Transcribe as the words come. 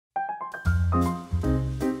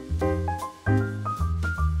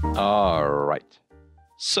All right.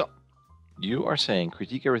 So you are saying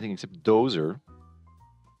critique everything except dozer.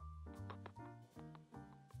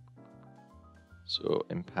 So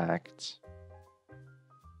impact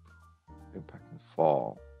and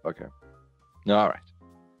fall. Okay. All right.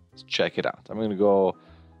 Let's check it out. I'm going to go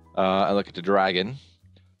and look at the dragon.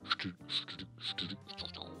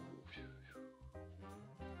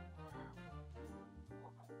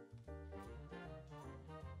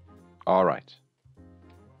 All right.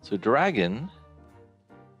 So dragon.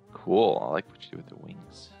 Cool. I like what you do with the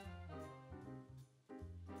wings.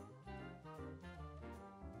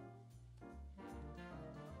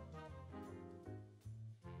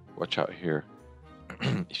 Watch out here.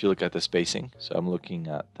 If you look at the spacing, so I'm looking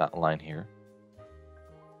at that line here.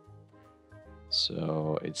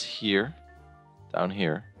 So it's here, down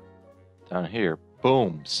here, down here,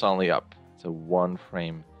 boom, suddenly up. It's a one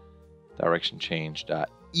frame direction change that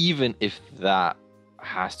even if that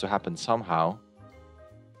has to happen somehow,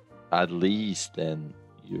 at least then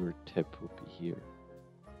your tip would be here.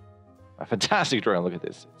 A fantastic drawing. Look at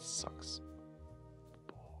this. It sucks.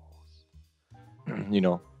 You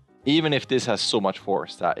know, even if this has so much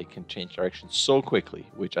force that it can change direction so quickly,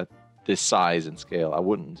 which at this size and scale I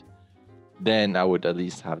wouldn't, then I would at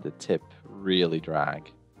least have the tip really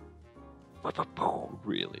drag.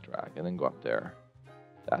 Really drag, and then go up there.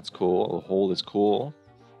 That's cool. The hold is cool.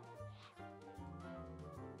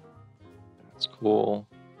 That's cool.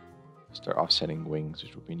 Start offsetting wings,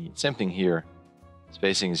 which would be neat. Same thing here.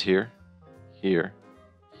 Spacing is here, here,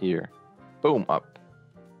 here. Boom, up.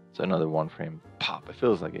 So another one frame pop. It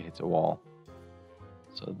feels like it hits a wall.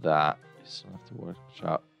 So that you still have to watch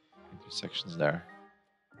out intersections there.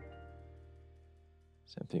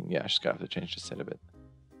 Same thing. Yeah, I just gotta have to change the set a bit.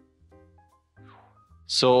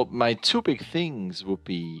 So my two big things would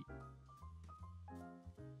be,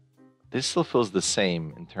 this still feels the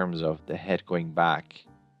same in terms of the head going back,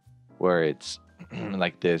 where it's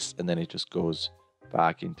like this, and then it just goes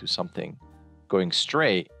back into something. Going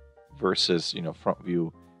straight versus, you know, front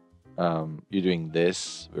view, you're doing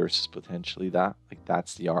this versus potentially that. Like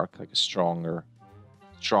that's the arc, like a stronger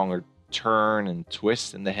turn and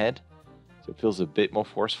twist in the head. So it feels a bit more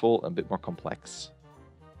forceful and a bit more complex.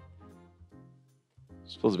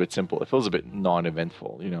 It feels a bit simple. It feels a bit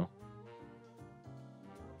non-eventful, you know.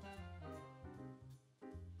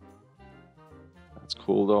 That's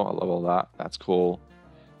cool though. I love all that. That's cool.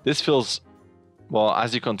 This feels, well,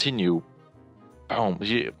 as you continue, boom.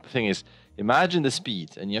 The thing is, imagine the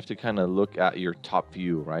speed, and you have to kind of look at your top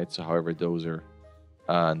view, right? So however dozer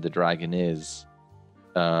the dragon is,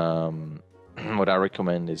 what I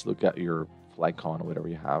recommend is look at your Flycon or whatever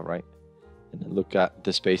you have, right? And then look at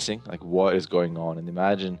the spacing, like what is going on, and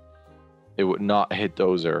imagine it would not hit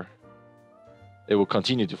dozer. It will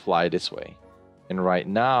continue to fly this way. And right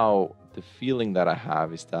now, the feeling that I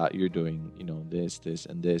have is that you're doing, you know, this,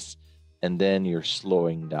 and then you're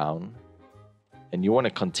slowing down. And you want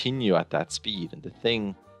to continue at that speed. And the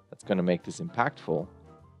thing that's going to make this impactful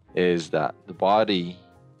is that the body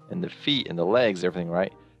and the feet and the legs, everything,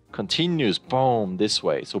 right, continues, boom, this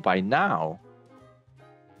way. So by now,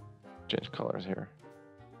 change colors here.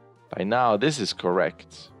 By now, this is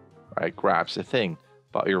correct, right? Grabs the thing,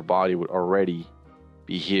 but your body would already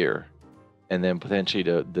be here. And then potentially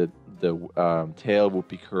the tail would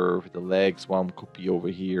be curved. The legs, one could be over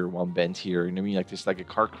here, one bent here. You know what I mean? Like this, like a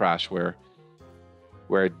car crash where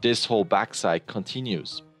this whole backside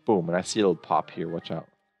continues. Boom. And I see a little pop here. Watch out.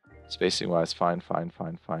 Spacing wise, fine.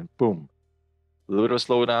 Boom. A little bit of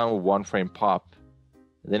slowdown, one frame pop.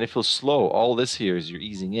 And then it feels slow. All this here is you're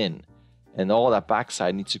easing in. And all that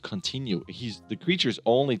backside needs to continue. The creature's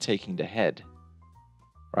only taking the head.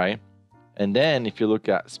 Right? And then if you look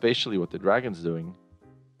at spatially what the dragon's doing,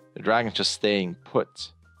 the dragon's just staying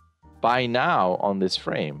put. By now on this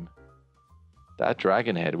frame, that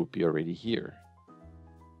dragon head would be already here.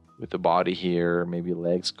 With the body here, maybe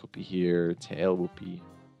legs could be here, tail would be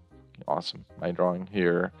awesome. My drawing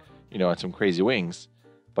here, you know, and some crazy wings.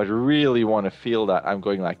 But I really want to feel that I'm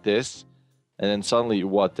going like this, and then suddenly,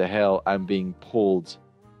 what the hell, I'm being pulled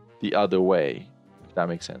the other way, if that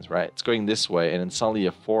makes sense, right? It's going this way, and then suddenly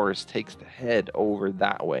a force takes the head over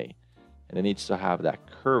that way, and it needs to have that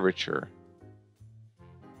curvature.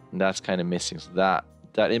 And that's kind of missing. So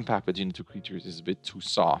that impact between the two creatures is a bit too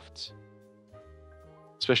soft.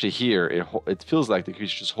 Especially here, it feels like the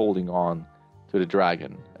creature's just holding on to the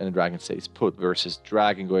dragon, and the dragon stays put, versus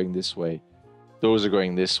dragon going this way, those are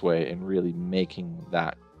going this way, and really making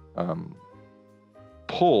that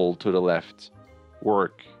pull to the left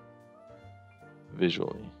work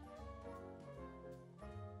visually.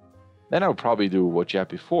 Then I would probably do what you had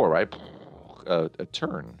before, right? a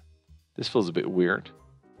turn. This feels a bit weird.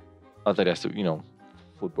 Not that it has to,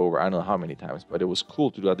 flip over. I don't know how many times, but it was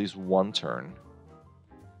cool to do at least one turn.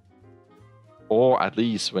 Or at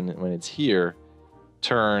least when it's here,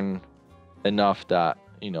 turn enough that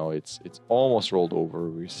it's almost rolled over.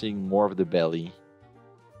 We're seeing more of the belly.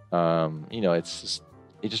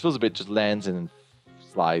 It just feels a bit just lands and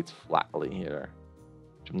slides flatly here.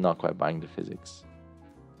 I'm not quite buying the physics.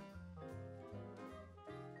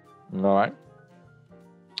 All right.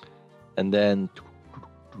 And then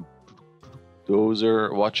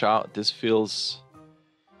dozer, watch out. This feels,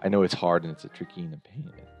 I know it's hard and it's a tricky and a pain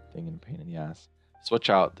in the ass. So watch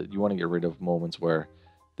out that you want to get rid of moments where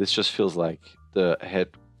this just feels like the head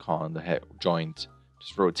joint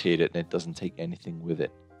just rotated and it doesn't take anything with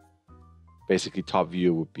it. Basically, top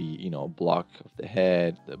view would be, a block of the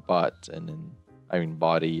head, the butt, and then,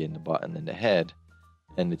 body and the butt and then the head.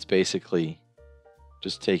 And it's basically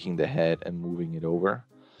just taking the head and moving it over.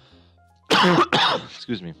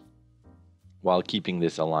 Excuse me. While keeping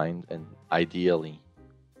this aligned and ideally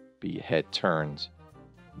be head turned,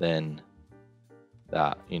 then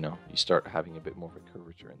that, you start having a bit more of a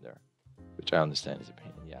curvature in there, which I understand is a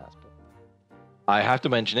pain in the ass. But I have to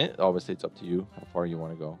mention it. Obviously, it's up to you how far you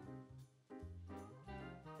want to go.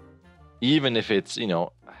 Even if it's,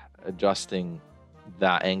 adjusting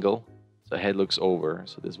that angle, so head looks over,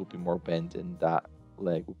 so this will be more bent and that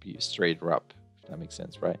leg would be straighter up, if that makes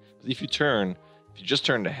sense, right? Because if you just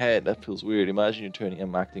turn the head, that feels weird. Imagine you're turning,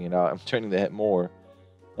 I'm acting it out, I'm turning the head more,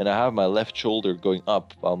 and I have my left shoulder going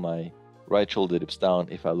up while my right shoulder dips down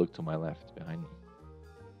if I look to my left behind me.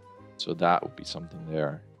 So that would be something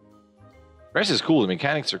there. The rest is cool, the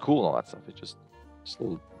mechanics are cool and all that stuff. It's just a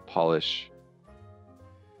little polish.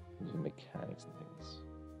 The mechanics and things.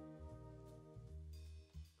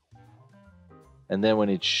 And then when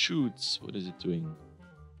it shoots, what is it doing?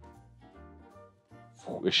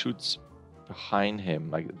 It shoots behind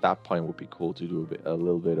him. Like at that point would be cool to do a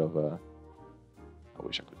little bit of a. I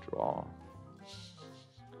wish I could draw.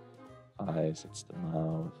 Eyes, it's the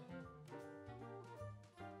mouth.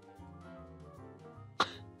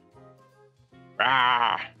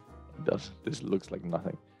 It does. This looks like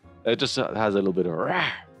nothing. It just has a little bit of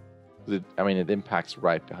it impacts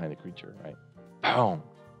right behind the creature, right? Boom.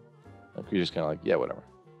 The creature's kind of like, yeah, whatever.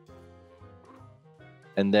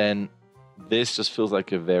 And then this just feels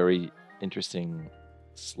like a very interesting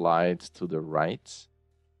slide to the right.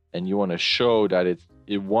 And you want to show that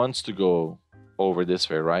it wants to go over this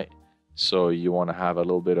way, right? So you want to have a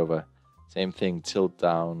little bit of a same thing, tilt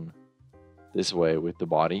down this way with the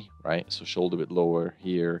body, right? So shoulder a bit lower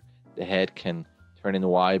here. The head can turn in the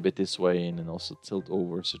Y a bit this way and then also tilt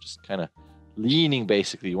over. So just kind of leaning,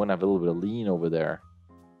 basically. You want to have a little bit of lean over there,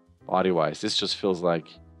 body-wise. This just feels like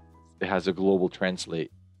it has a global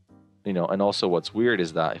translate, And also what's weird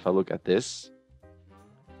is that if I look at this,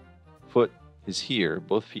 foot is here,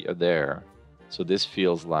 both feet are there. So this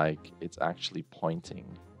feels like it's actually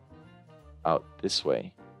pointing out this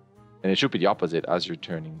way. And it should be the opposite as you're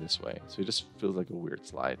turning this way. So it just feels like a weird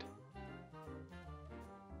slide.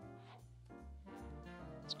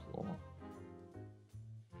 That's cool.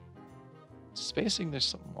 Spacing, there's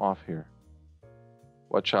something off here.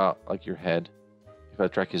 Watch out, like your head. If I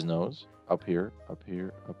track his nose, up here, up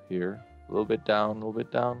here, up here. A little bit down, a little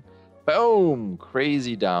bit down. Boom!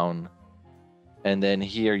 Crazy down. And then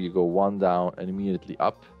here you go one down and immediately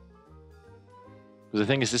up. Because the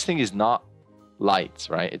thing is, this thing is not light,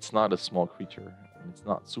 right? It's not a small creature. And it's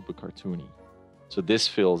not super cartoony. So this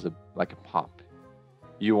feels like a pop.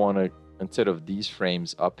 You want to, instead of these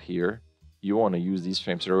frames up here, you want to use these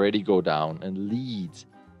frames to already go down and lead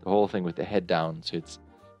the whole thing with the head down. So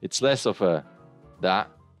it's less of that,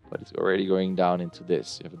 but it's already going down into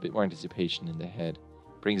this. You have a bit more anticipation in the head.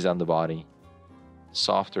 Brings down the body.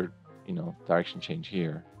 Softer, direction change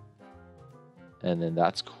here. And then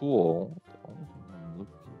that's cool. The only thing I'm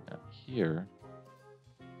looking at here,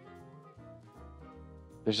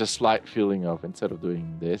 there's a slight feeling of, instead of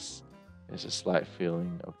doing this, there's a slight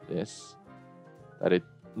feeling of this, that it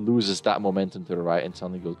loses that momentum to the right and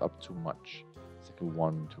suddenly goes up too much. It's like a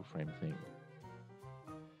 1-2 frame thing.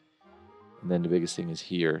 And then the biggest thing is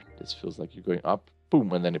here. This feels like you're going up,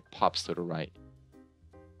 boom, and then it pops to the right.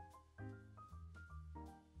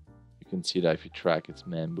 You can see that if you track its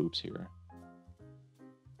man boobs here.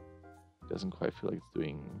 It doesn't quite feel like it's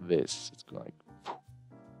doing this. It's going like,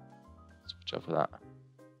 let's watch out for that.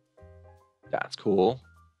 That's cool.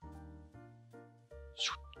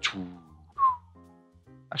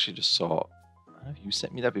 Actually just saw, I don't know if you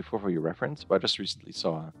sent me that before for your reference, but I just recently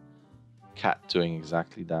saw a cat doing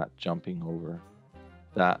exactly that, jumping over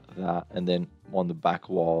that, and then on the back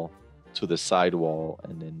wall, to the sidewall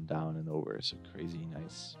and then down and over. So crazy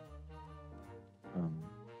nice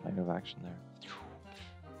line of action there.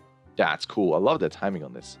 That's cool. I love the timing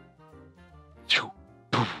on this.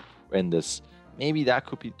 And this, maybe that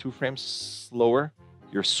could be 2 frames slower.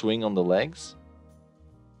 Your swing on the legs.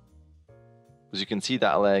 Because you can see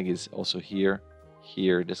that leg is also here,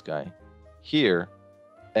 here, this guy, here,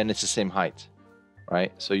 and it's the same height,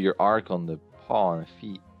 right? So your arc on the paw and the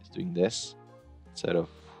feet is doing this instead of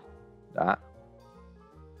that.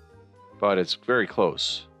 But it's very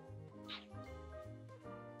close.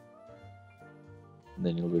 And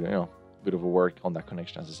then you'll do, a bit of a work on that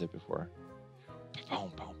connection, as I said before. Boom,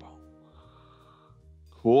 boom, boom.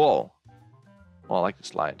 Cool. Oh, I like the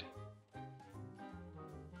slide.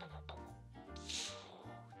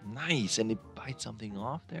 Nice, and it bites something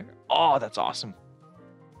off there. Oh, that's awesome.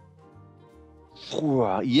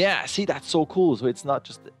 Yeah, see, that's so cool. So it's not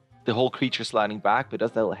just the whole creature sliding back, but it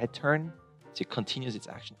does that little head turn. So it continues its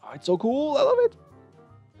action. Oh, it's so cool. I love it.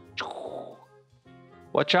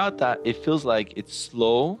 Watch out that it feels like it's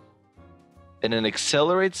slow and then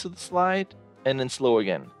accelerates to the slide and then slow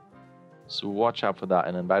again. So watch out for that.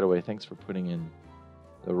 And then, by the way, thanks for putting in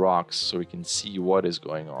the rocks so we can see what is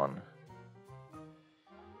going on.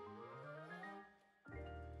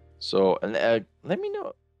 So, let me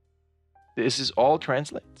know. This is all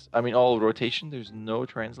translate? I mean, all rotation? There's no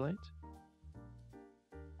translate?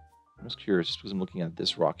 I'm just curious, just because I'm looking at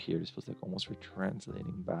this rock here. This feels like almost we're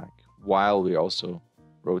translating back while we also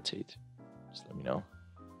rotate. Just let me know.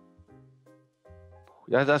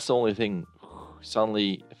 Yeah, that's the only thing.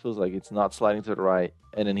 Suddenly, it feels like it's not sliding to the right,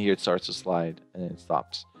 and then here it starts to slide, and then it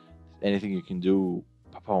stops. Anything you can do,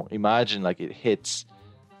 imagine like it hits,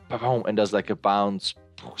 and does like a bounce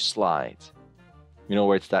slide. You know,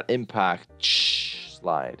 where it's that impact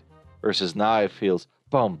slide, versus now it feels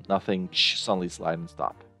boom, nothing, suddenly slide and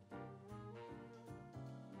stop.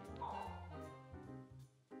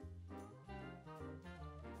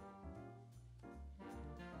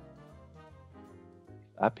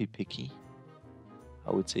 I'd be picky.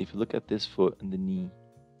 I would say if you look at this foot and the knee,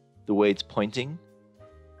 the way it's pointing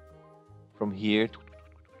from here to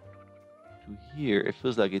here, it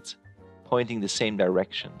feels like it's pointing the same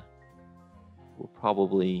direction. We'll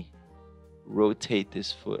probably rotate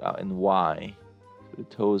this foot out in Y. So the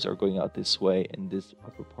toes are going out this way and this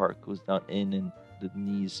upper part goes down in and the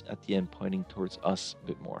knees at the end pointing towards us a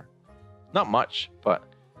bit more. Not much, but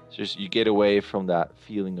it's just you get away from that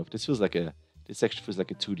feeling of this actually feels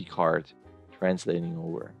like a 2D card translating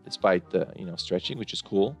over, despite the stretching, which is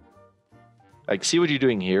cool. Like, see what you're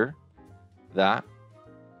doing here, that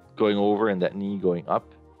going over and that knee going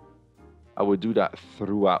up. I would do that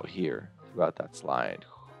throughout that slide,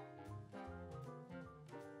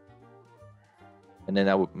 and then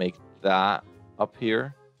I would make that up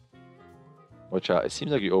here. Watch out! It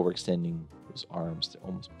seems like you're overextending those arms to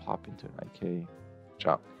almost pop into an IK. Watch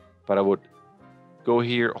out! But I would go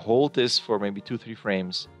here, hold this for maybe 2-3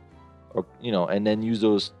 frames, or and then use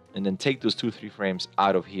those, and then take those 2-3 frames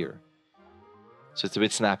out of here. So it's a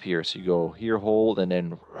bit snappier. So you go here, hold, and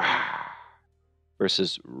then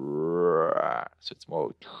versus so it's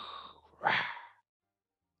more.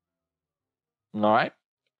 All right,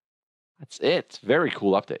 that's it. Very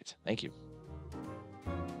cool update. Thank you.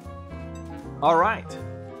 All right.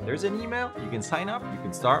 There's an email. You can sign up. You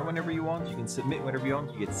can start whenever you want. You can submit whenever you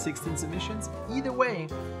want. You get 16 submissions. Either way,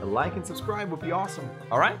 a like and subscribe would be awesome.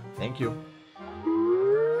 All right. Thank you.